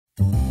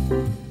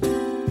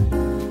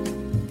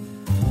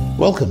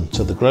Welcome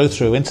to the Grow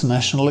Through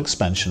International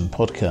Expansion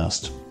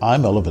podcast.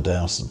 I'm Oliver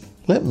Dowson.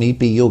 Let me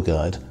be your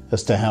guide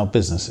as to how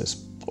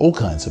businesses, all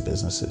kinds of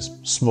businesses,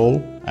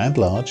 small and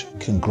large,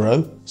 can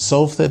grow,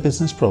 solve their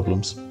business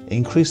problems,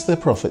 increase their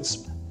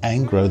profits,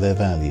 and grow their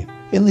value.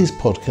 In these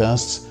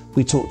podcasts,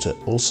 we talk to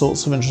all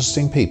sorts of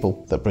interesting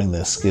people that bring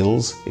their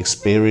skills,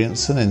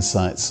 experience, and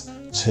insights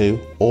to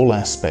all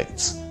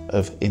aspects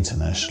of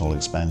international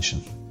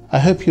expansion. I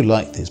hope you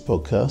like these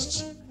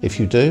podcasts. If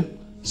you do,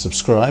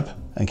 subscribe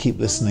and keep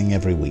listening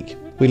every week.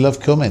 We love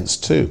comments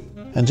too,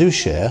 and do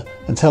share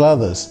and tell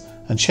others,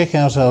 and check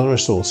out our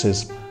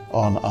resources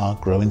on our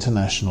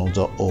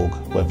growinternational.org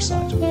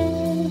website.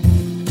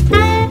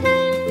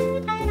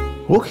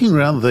 Walking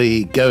around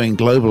the Going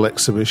Global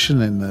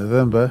exhibition in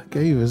November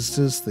gave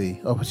visitors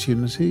the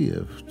opportunity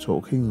of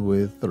talking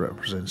with the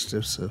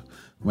representatives of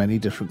many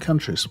different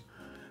countries.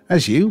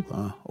 As you,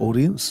 our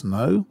audience,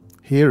 know,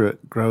 here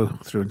at Grow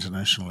Through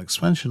International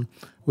Expansion,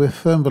 we're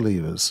firm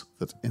believers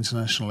that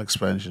international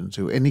expansion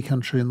to any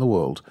country in the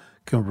world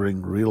can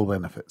bring real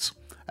benefits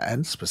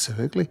and,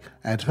 specifically,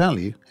 add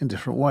value in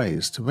different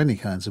ways to many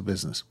kinds of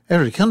business.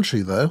 Every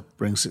country, though,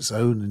 brings its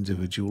own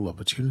individual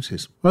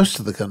opportunities. Most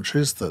of the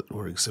countries that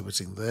were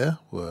exhibiting there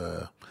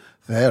were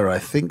there, I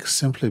think,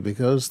 simply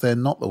because they're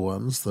not the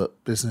ones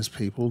that business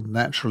people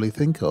naturally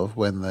think of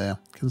when they're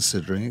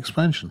considering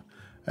expansion.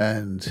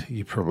 And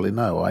you probably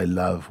know I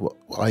love what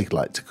I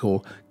like to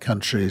call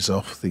countries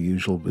off the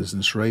usual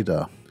business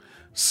radar.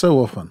 So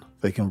often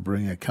they can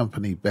bring a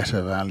company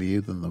better value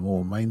than the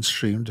more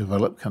mainstream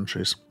developed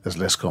countries. There's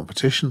less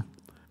competition,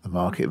 the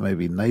market may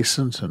be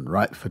nascent and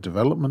ripe for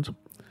development,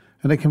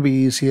 and it can be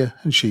easier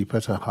and cheaper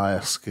to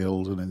hire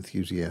skilled and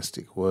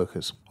enthusiastic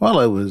workers. While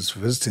I was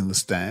visiting the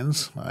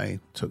stands, I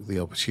took the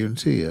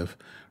opportunity of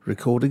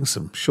recording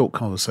some short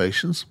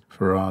conversations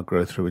for our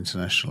Grow Through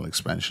International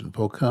Expansion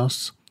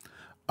podcasts,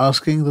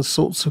 asking the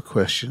sorts of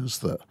questions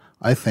that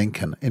I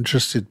think an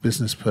interested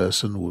business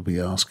person would be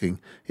asking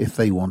if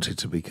they wanted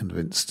to be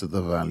convinced of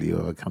the value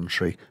of a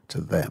country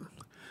to them.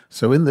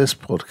 So in this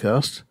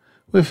podcast,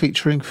 we're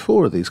featuring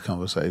 4 of these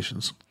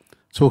conversations,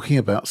 talking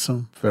about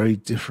some very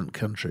different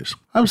countries.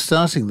 I'm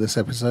starting this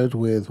episode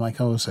with my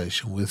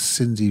conversation with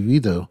Cindy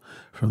Vido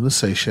from the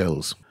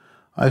Seychelles.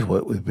 I've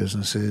worked with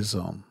businesses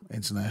on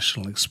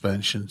international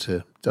expansion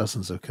to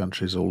dozens of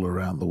countries all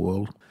around the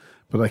world,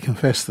 but I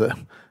confess that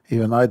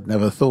even I'd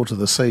never thought of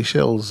the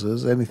Seychelles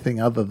as anything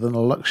other than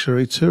a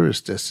luxury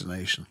tourist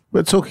destination.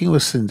 But talking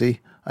with Cindy,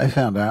 I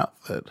found out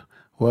that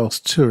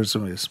whilst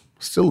tourism is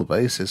still the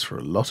basis for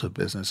a lot of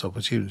business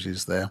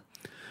opportunities there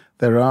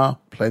are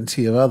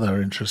plenty of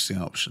other interesting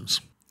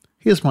options.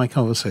 Here's my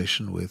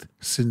conversation with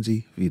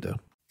Cindy Vido.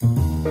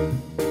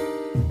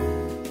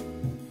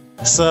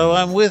 So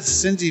I'm with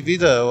Cindy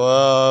Vido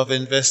of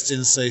Invest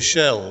in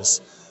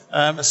Seychelles.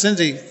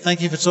 Cindy,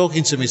 thank you for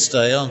talking to me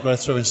today on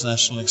Growth Through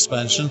International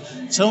Expansion.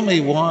 Tell me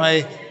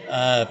why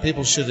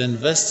people should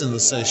invest in the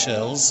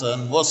Seychelles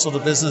and what sort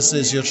of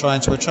businesses you're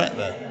trying to attract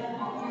there.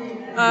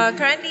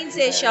 Currently in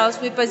Seychelles,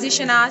 we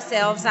position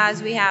ourselves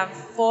as we have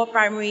 4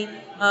 primary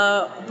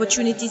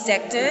opportunity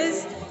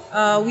sectors.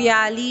 We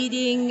are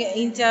leading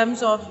in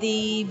terms of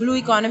the blue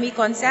economy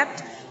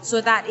concept. So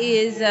that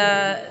is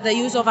the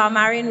use of our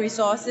marine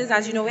resources.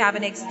 As you know, we have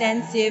an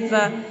extensive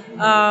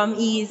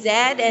EEZ,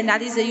 and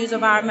that is the use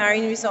of our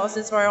marine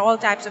resources for all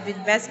types of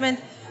investment,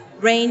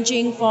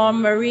 ranging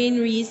from marine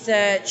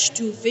research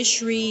to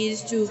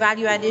fisheries to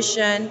value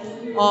addition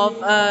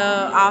of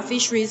our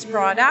fisheries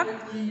product.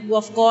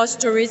 Of course,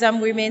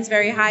 tourism remains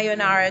very high on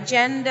our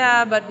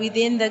agenda, but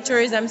within the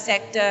tourism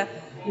sector,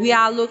 we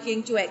are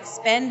looking to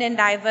expand and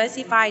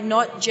diversify,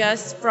 not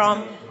just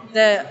from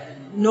the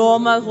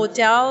normal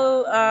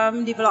hotel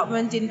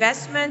development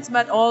investments,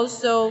 but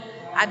also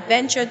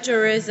adventure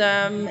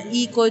tourism,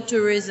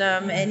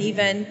 ecotourism, and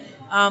even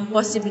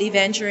possibly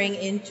venturing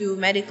into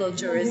medical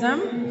tourism.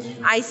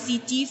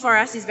 ICT for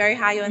us is very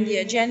high on the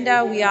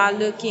agenda. We are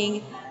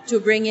looking to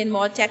bring in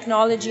more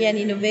technology and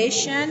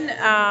innovation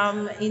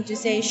into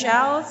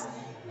Seychelles.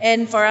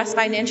 And for us,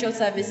 financial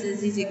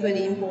services is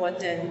equally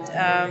important,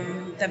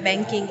 the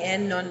banking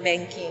and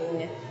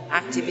non-banking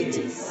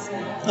activities.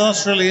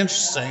 That's really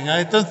interesting.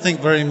 I don't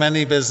think very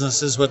many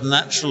businesses would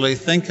naturally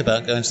think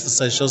about going to the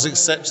Seychelles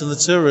except in the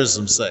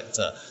tourism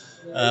sector.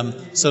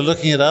 So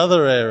looking at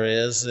other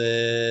areas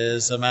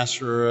is a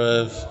matter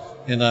of,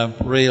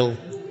 real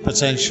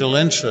potential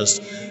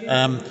interest.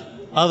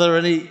 Are there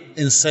any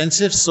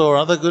incentives or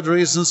other good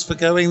reasons for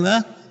going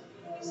there?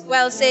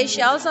 Well,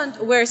 Seychelles,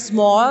 we're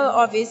small,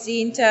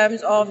 obviously, in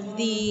terms of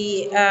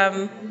the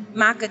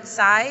market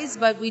size,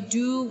 but we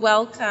do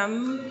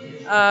welcome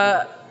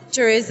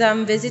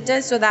tourism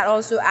visitors, so that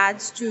also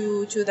adds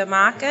to the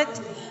market.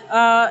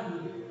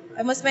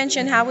 I must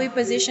mention how we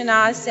position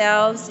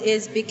ourselves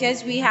is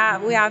because we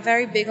are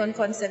very big on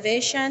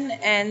conservation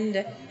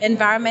and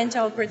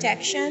environmental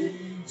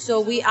protection. So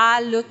we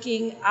are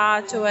looking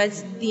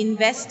towards the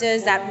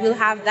investors that will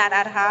have that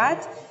at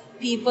heart.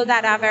 people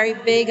that are very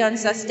big on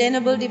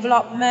sustainable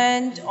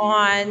development,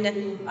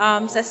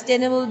 on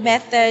sustainable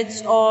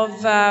methods of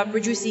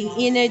producing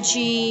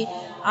energy.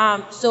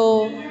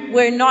 So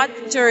we're not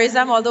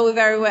tourism, although we're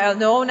very well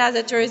known as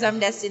a tourism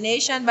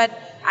destination, but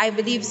I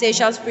believe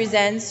Seychelles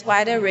presents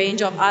quite a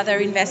range of other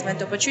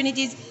investment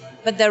opportunities,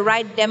 but the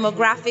right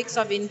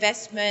demographics of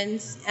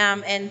investments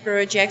and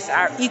projects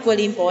are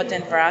equally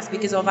important for us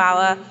because of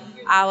our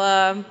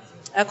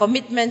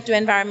commitment to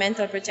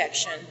environmental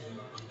protection.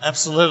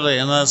 Absolutely,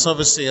 and that's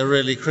obviously a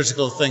really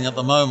critical thing at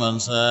the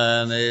moment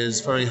and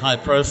is very high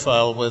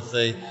profile with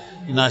the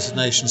United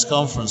Nations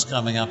conference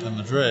coming up in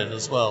Madrid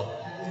as well.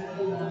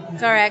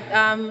 Correct.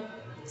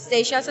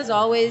 Seychelles has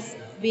always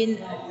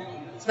been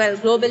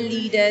global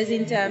leaders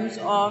in terms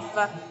of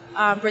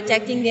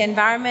protecting the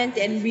environment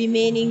and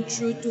remaining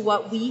true to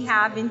what we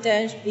have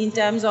in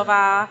terms of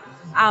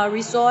our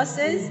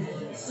resources.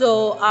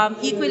 So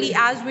equally,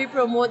 as we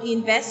promote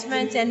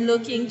investment and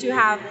looking to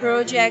have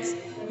projects,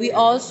 we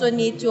also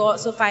need to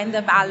also find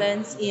the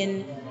balance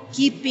in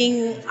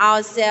keeping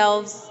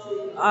ourselves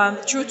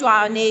true to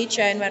our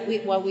nature and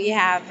what we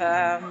have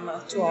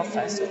to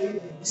offer. So,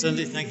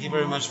 Cindy, thank you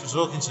very much for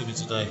talking to me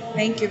today.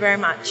 Thank you very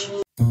much.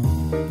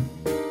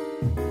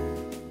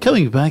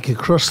 Coming back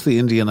across the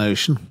Indian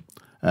Ocean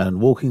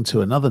and walking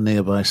to another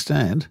nearby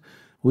stand,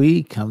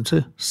 we come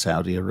to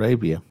Saudi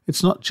Arabia.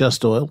 It's not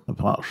just oil,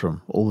 apart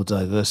from all the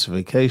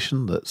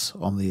diversification that's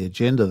on the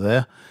agenda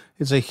there.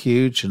 It's a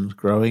huge and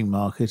growing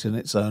market in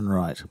its own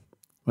right.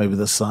 Maybe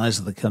the size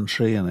of the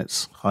country and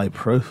its high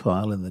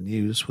profile in the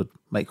news would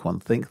make one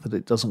think that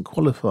it doesn't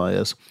qualify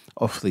as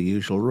off the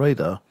usual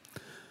radar.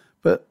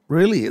 But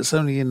really, it's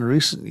only in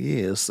recent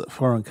years that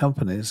foreign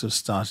companies have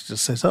started to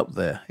set up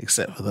there,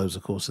 except for those,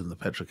 of course, in the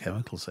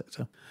petrochemical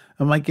sector.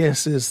 And my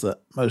guess is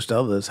that most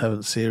others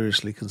haven't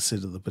seriously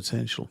considered the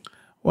potential.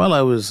 While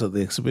I was at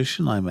the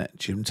exhibition, I met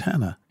Jim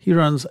Tanner. He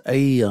runs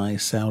AEI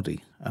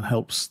Saudi and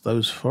helps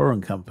those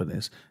foreign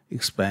companies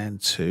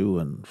expand to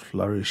and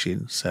flourish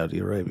in Saudi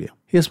Arabia.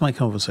 Here's my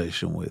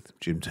conversation with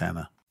Jim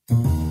Tanner.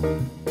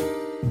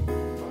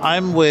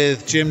 I'm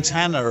with Jim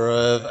Tanner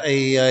of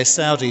AEI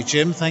Saudi.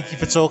 Jim, thank you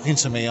for talking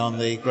to me on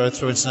the Growth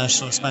Through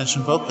International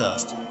Expansion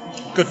podcast.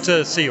 Good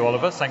to see you,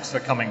 Oliver. Thanks for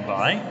coming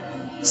by.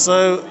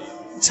 So,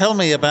 tell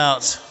me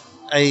about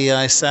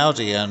AEI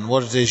Saudi and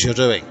what it is you're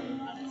doing.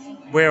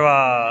 We're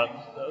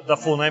the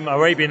full name,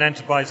 Arabian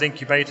Enterprise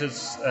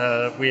Incubators.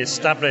 We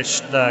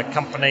established the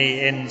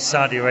company in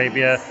Saudi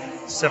Arabia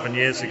 7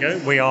 years ago.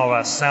 We are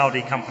a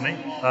Saudi company,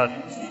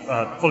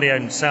 a fully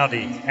owned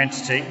Saudi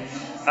entity.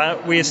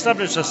 We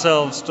established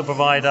ourselves to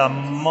provide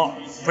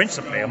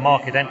principally a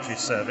market entry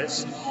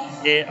service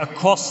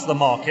across the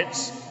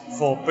markets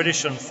for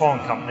British and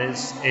foreign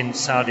companies in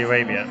Saudi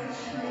Arabia.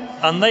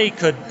 And they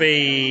could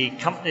be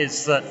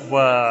companies that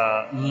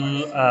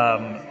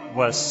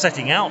were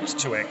setting out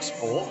to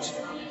export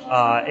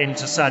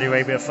into Saudi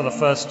Arabia for the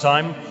first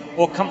time,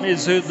 or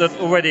companies that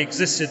already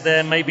existed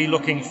there, maybe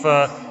looking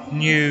for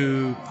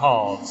new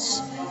paths.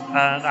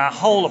 And our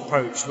whole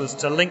approach was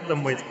to link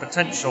them with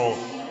potential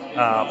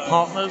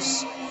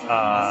partners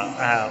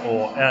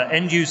or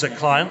end-user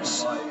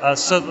clients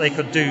so that they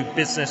could do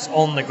business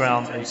on the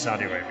ground in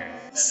Saudi Arabia.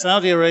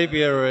 Saudi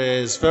Arabia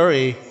is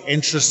very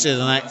interested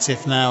and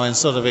active now in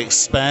sort of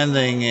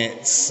expanding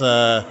its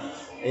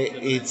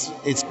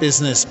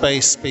business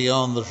base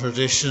beyond the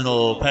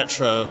traditional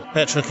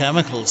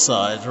petrochemical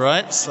side,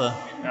 right? So,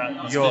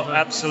 you're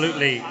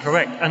absolutely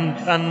correct,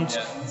 and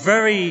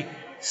very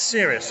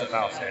serious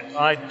about it.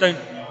 I don't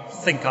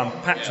think I'm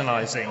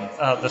patronizing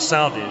the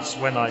Saudis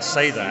when I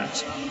say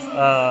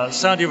that.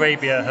 Saudi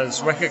Arabia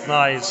has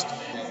recognized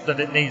that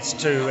it needs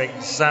to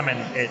examine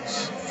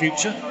its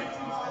future.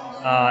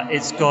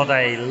 It's got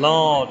a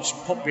large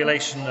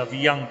population of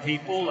young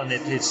people, and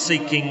it is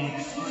seeking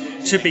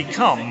to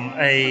become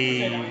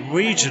a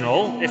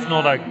regional, if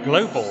not a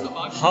global,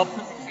 hub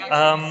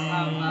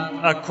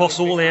across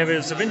all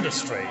areas of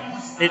industry.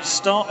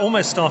 It's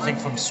almost starting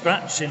from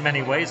scratch in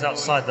many ways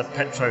outside the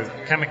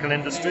petrochemical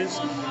industries,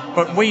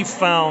 but we've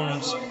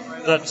found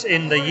that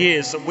in the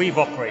years that we've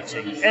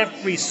operated,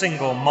 every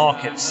single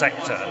market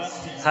sector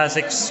has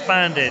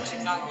expanded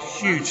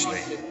hugely.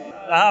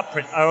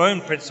 Our own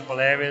principal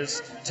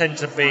areas tend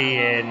to be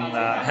in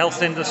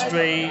health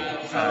industry,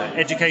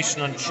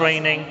 education and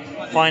training,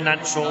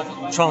 financial,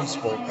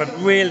 transport, but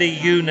really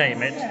you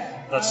name it,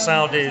 the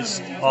Saudis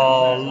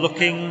are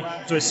looking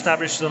to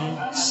establish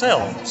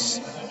themselves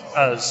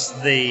as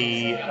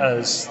the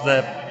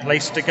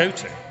place to go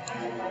to.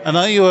 And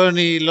are you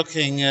only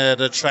looking at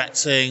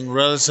attracting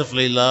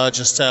relatively large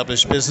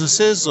established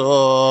businesses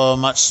or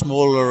much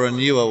smaller and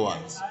newer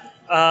ones?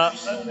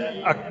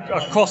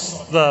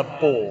 Across the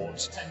board,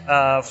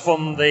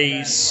 from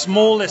the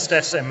smallest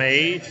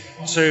SME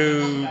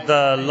to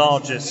the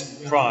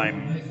largest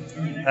prime.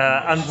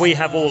 And we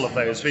have all of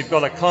those. We've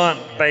got a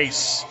client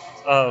base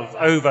of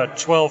over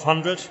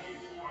 1,200.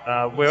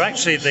 We're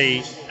actually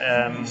the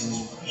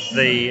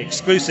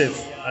exclusive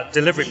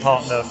delivery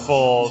partner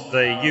for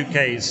the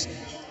UK's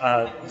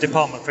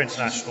Department for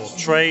International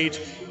Trade.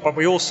 But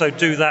we also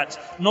do that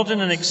not in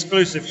an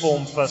exclusive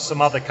form for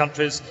some other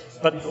countries,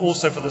 but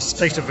also for the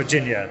state of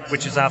Virginia,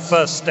 which is our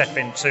first step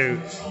into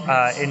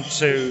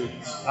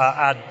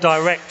our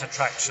direct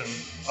attraction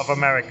of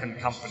American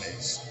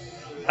companies.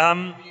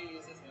 And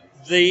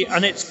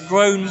it's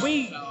grown.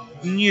 We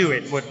knew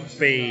it would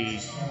be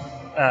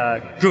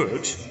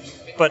good,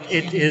 but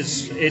it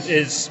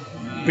is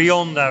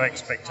beyond our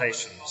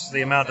expectations,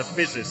 the amount of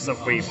business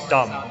that we've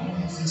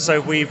done.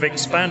 So we've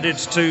expanded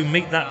to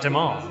meet that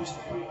demand.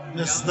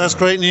 That's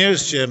great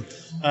news, Jim.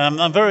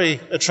 I'm very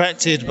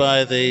attracted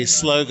by the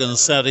slogan,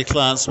 Saudi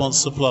clients want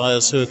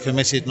suppliers who are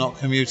committed, not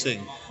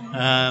commuting.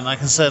 And I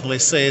can certainly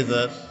see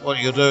that what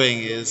you're doing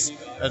is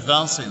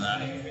advancing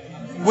that.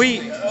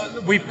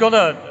 We've got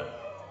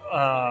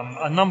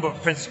a number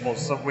of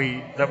principles that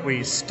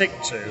we stick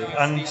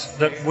to and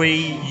that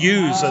we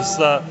use as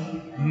the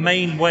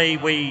main way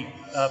we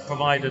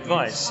provide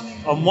advice.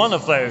 And one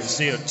of those,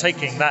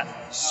 taking that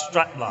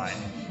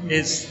strapline,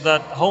 is the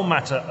whole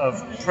matter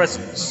of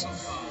presence.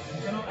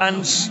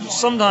 And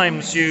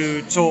sometimes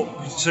you talk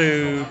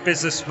to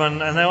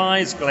businessmen and their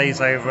eyes glaze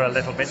over a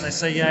little bit and they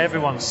say, yeah,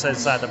 everyone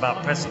says that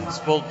about presence.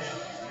 Well,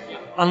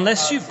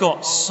 unless you've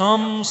got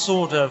some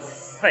sort of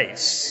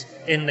face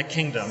in the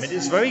kingdom, it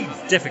is very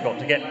difficult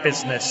to get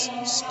business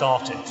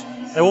started.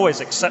 There are always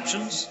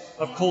exceptions,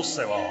 of course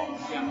there are,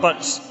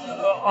 but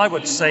I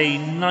would say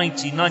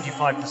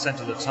 95%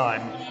 of the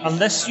time,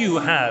 unless you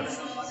have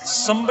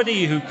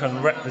somebody who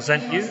can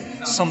represent you,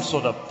 some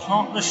sort of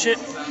partnership,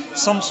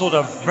 some sort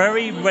of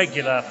very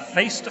regular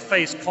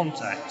face-to-face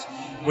contact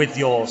with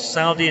your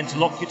Saudi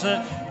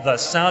interlocutor, the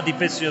Saudi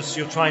business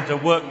you're trying to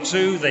work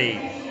to, the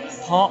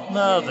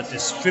partner, the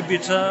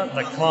distributor,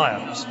 the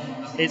client,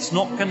 it's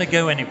not going to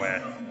go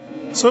anywhere.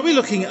 So are we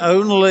looking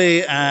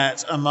only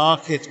at a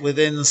market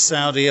within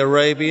Saudi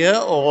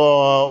Arabia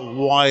or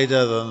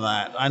wider than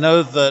that? I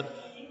know that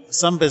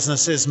some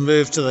businesses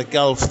move to the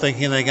Gulf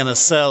thinking they're going to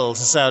sell to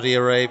Saudi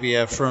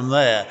Arabia from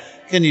there.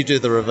 Can you do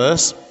the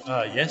reverse?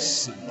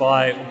 Yes,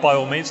 by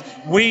all means.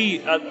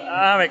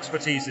 Our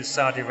expertise is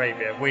Saudi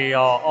Arabia. We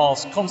are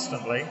asked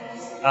constantly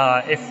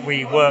if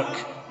we work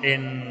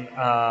in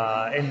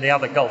the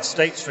other Gulf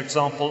states, for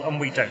example, and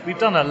we don't. We've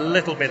done a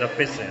little bit of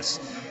business,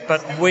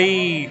 but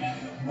we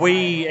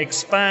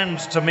expand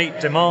to meet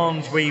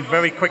demand. We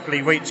very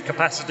quickly reach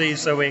capacity,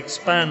 so we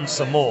expand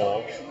some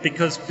more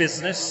because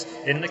business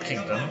in the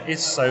kingdom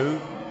is so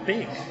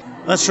big.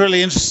 That's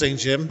really interesting,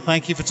 Jim.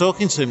 Thank you for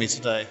talking to me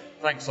today.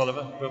 Thanks,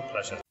 Oliver. Real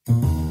pleasure.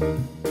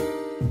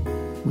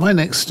 My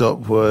next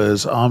stop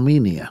was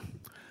Armenia.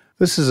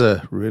 This is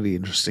a really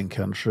interesting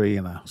country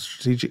in a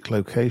strategic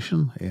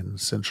location in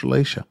Central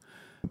Asia.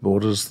 It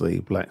borders the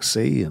Black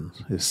Sea and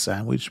is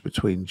sandwiched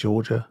between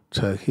Georgia,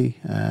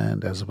 Turkey,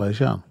 and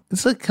Azerbaijan.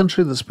 It's a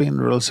country that's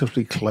been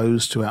relatively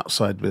closed to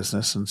outside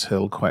business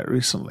until quite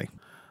recently.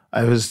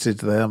 I visited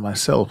there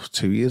myself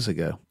 2 years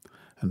ago,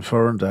 and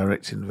foreign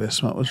direct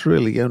investment was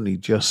really only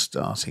just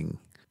starting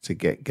to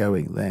get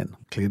going then.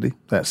 Clearly,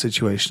 that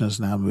situation has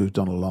now moved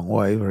on a long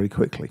way very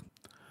quickly.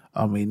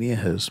 Armenia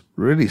has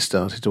really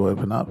started to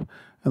open up,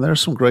 and there are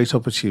some great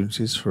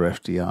opportunities for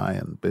FDI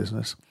and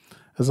business,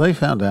 as I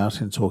found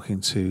out in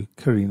talking to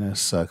Karina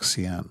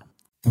Sargsyan.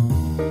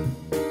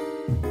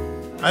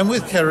 I'm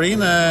with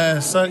Karina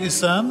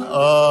Sargsyan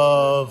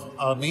of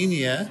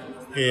Armenia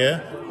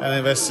here and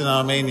Invest in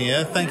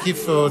Armenia. Thank you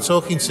for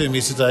talking to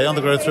me today on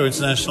the Grow Through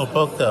International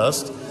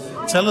podcast.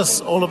 Tell us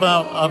all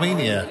about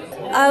Armenia.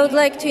 I would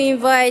like to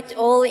invite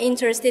all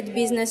interested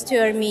business to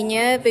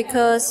Armenia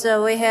because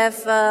we have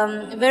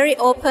very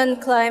open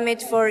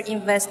climate for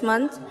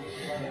investment.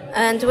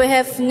 And we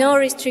have no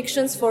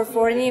restrictions for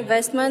foreign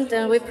investment,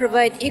 and we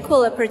provide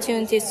equal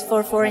opportunities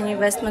for foreign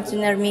investment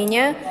in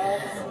Armenia.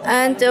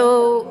 And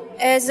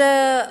as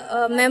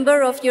a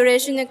member of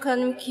Eurasian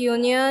Economic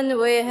Union,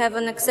 we have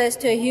an access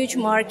to a huge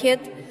market.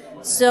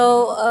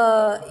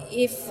 So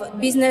if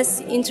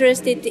business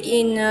interested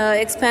in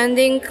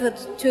expanding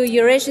to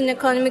Eurasian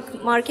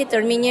Economic Market,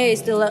 Armenia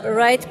is the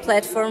right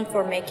platform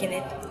for making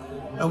it.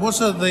 And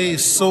what are the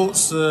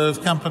sorts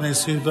of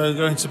companies who are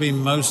going to be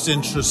most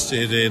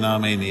interested in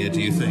Armenia,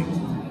 do you think?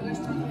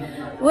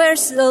 We're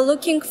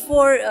looking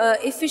for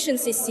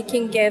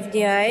efficiency-seeking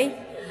FDI,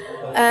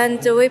 and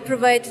we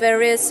provide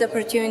various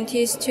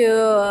opportunities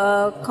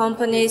to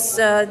companies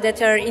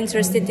that are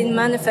interested in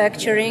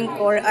manufacturing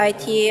or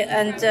IT,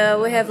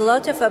 and we have a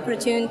lot of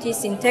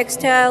opportunities in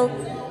textile,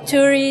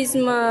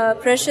 tourism,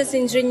 precious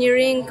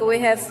engineering. We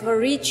have a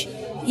rich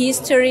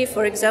history,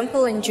 for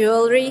example, in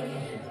jewelry.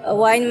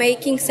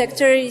 Winemaking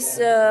sector is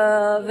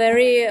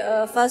very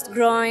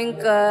fast-growing,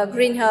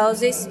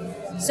 greenhouses.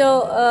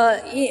 So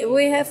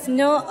we have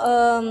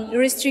no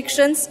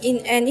restrictions in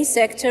any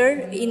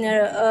sector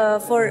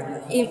for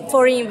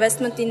foreign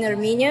investment in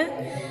Armenia,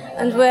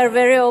 and we are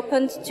very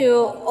open to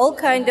all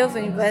kind of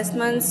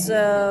investments.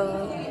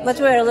 But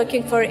we are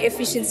looking for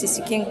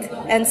efficiency-seeking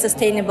and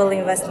sustainable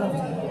investment.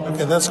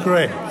 Okay, that's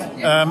great.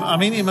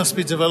 Armenia must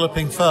be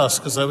developing fast,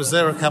 because I was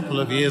there a couple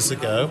of years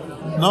ago.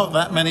 Not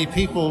that many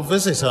people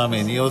visit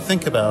Armenia or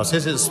think about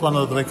it. It's one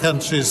of the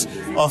countries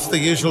off the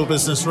usual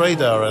business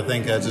radar, I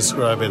think I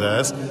describe it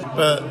as.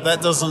 But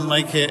that doesn't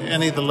make it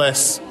any the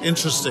less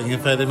interesting. In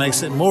fact, it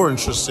makes it more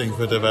interesting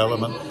for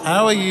development.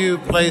 How are you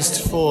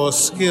placed for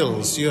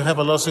skills? Do you have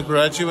a lot of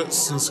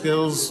graduates and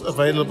skills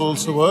available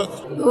to work?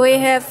 We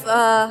have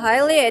a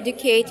highly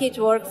educated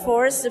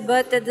workforce,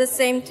 but at the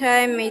same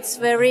time it's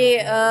very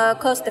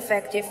cost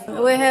effective.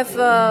 We have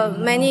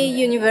many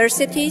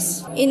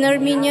universities in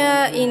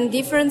Armenia in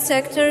different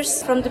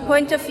sectors. From the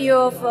point of view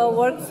of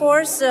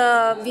workforce,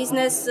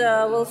 business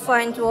will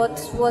find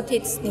what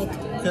it's need.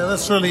 Okay,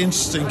 that's really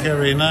interesting,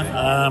 Karina.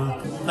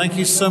 Thank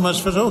you so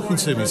much for talking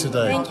to me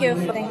today. Thank you.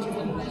 Thank you.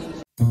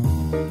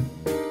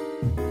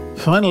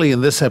 Finally, in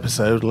this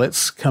episode,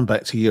 let's come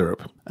back to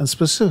Europe, and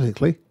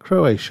specifically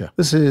Croatia.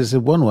 This is,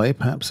 in one way,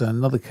 perhaps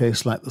another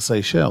case like the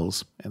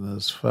Seychelles, in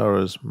as far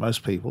as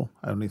most people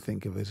only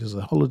think of it as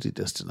a holiday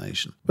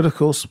destination. But of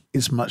course,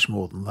 it's much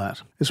more than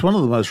that. It's one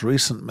of the most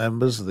recent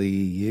members of the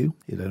EU.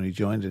 It only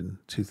joined in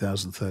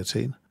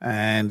 2013,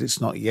 and it's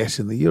not yet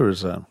in the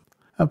Eurozone.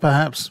 And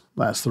perhaps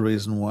that's the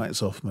reason why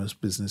it's off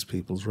most business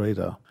people's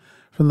radar.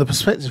 From the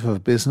perspective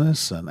of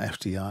business and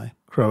FDI,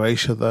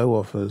 Croatia, though,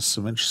 offers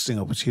some interesting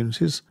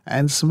opportunities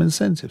and some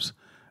incentives,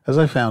 as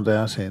I found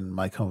out in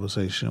my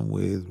conversation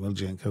with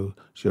Miljenko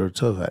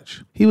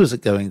Juratovac. He was at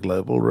Going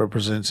Global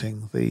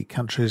representing the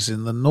countries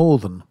in the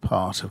northern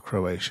part of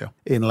Croatia,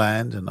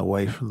 inland and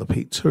away from the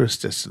peak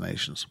tourist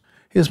destinations.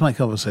 Here's my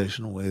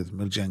conversation with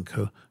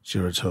Miljenko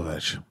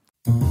Juratovac.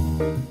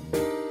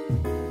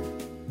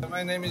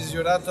 My name is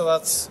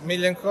Juratovac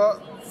Miljenko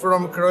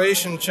from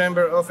Croatian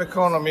Chamber of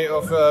Economy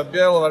of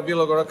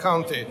Bjelovar-Bilogora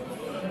County.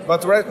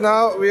 But right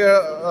now we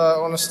are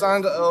on a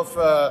stand of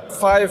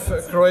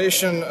 5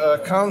 Croatian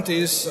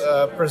counties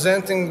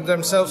presenting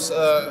themselves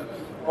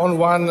on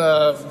one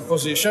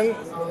position.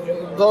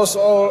 Those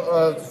all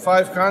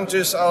 5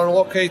 countries are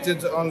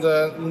located on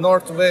the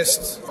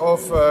northwest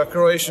of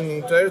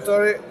Croatian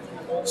territory.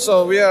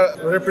 So we are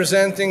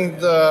representing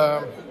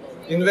the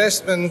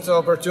investment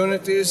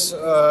opportunities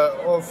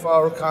of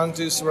our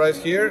countries right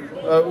here,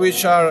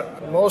 which are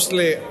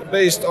mostly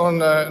based on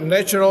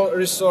natural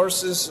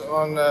resources,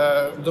 on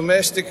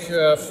domestic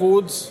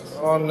food,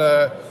 on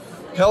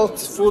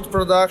health food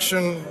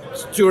production,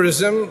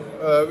 tourism.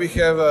 We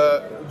have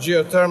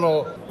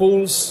geothermal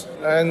pools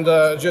and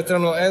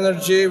geothermal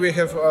energy. We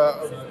have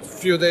a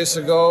few days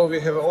ago we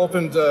have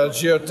opened a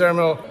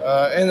geothermal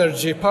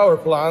energy power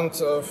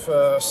plant of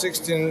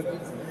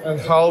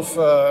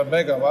 16.5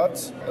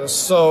 megawatts.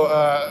 So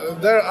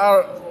there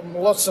are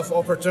lots of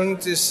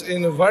opportunities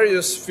in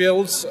various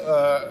fields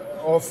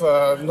of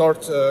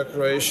North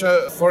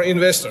Croatia for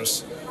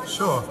investors.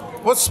 Sure.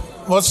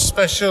 What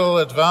special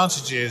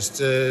advantages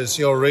does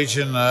your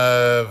region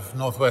of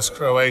northwest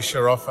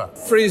Croatia offer?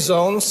 Free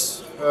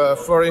zones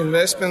for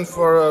investment,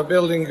 for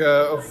building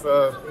of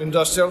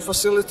industrial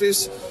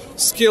facilities,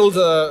 skilled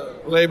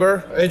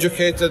labor,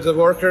 educated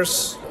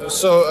workers.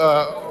 So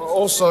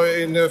also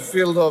in the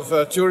field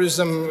of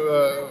tourism,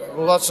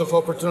 lots of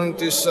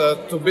opportunities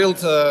to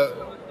build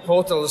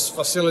hotels,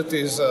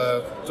 facilities,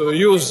 to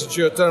use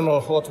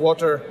geothermal hot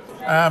water.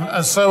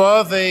 And so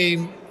are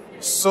the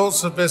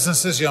sorts of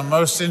businesses you're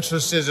most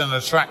interested in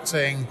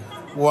attracting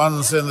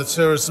ones in the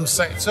tourism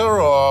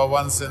sector or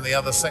ones in the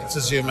other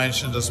sectors you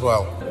mentioned as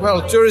well?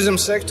 Well, tourism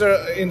sector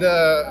in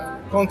the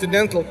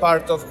continental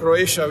part of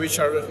Croatia, which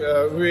are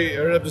we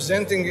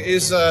representing,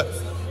 is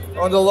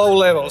on the low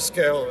level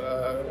scale.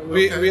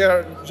 We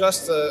are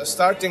just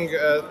starting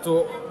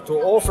to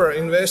offer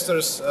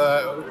investors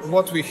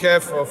what we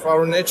have of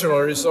our natural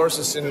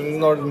resources in the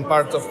northern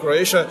part of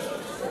Croatia,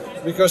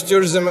 because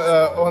tourism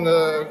on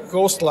the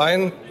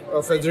coastline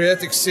of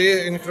Adriatic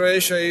Sea in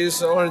Croatia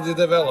is already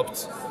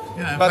developed.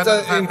 Yeah, but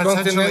in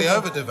potentially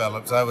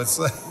overdeveloped, I would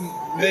say.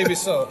 Maybe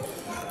so.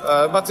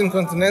 But in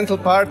continental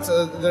part,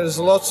 there's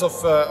lots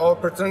of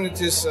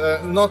opportunities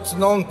not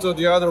known to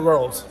the other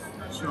world,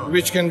 sure,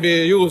 which can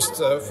be used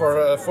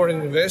for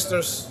foreign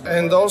investors.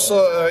 And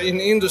also in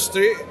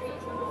industry,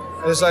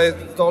 as I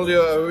told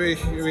you,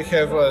 we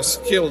have a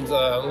skilled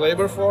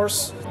labor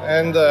force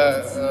and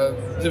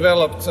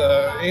developed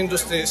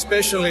industry,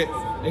 especially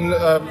in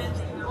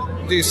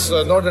this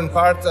northern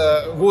part,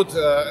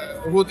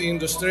 wood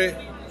industry,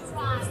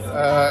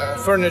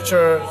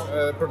 furniture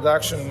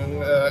production,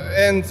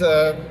 and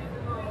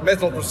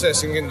metal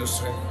processing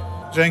industry.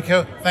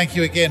 Drenko, thank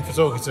you again for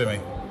talking to me.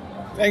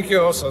 Thank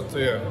you also to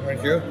you.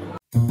 Thank you.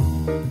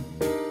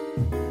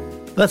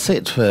 That's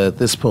it for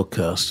this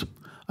podcast.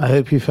 I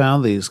hope you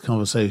found these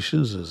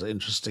conversations as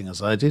interesting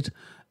as I did,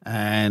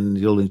 and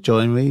you'll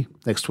join me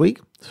next week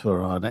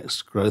for our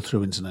next Grow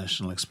Through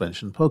International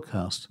Expansion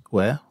podcast,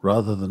 where,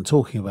 rather than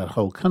talking about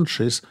whole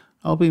countries,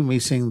 I'll be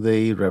meeting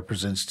the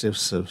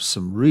representatives of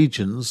some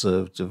regions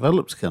of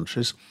developed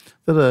countries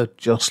that are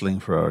jostling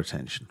for our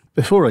attention.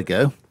 Before I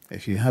go,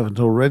 if you haven't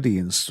already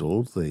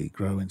installed the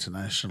Grow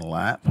International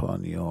app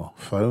on your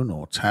phone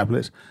or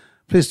tablet,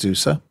 please do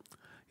so.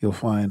 You'll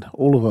find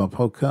all of our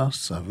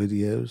podcasts, our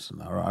videos,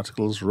 and our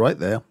articles right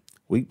there,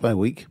 week by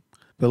week,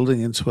 building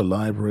into a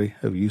library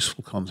of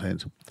useful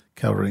content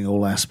covering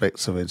all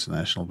aspects of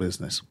international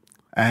business.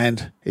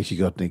 And if you've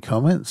got any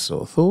comments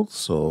or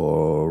thoughts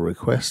or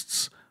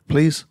requests,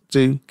 please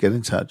do get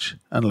in touch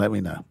and let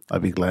me know.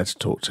 I'd be glad to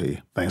talk to you.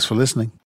 Thanks for listening.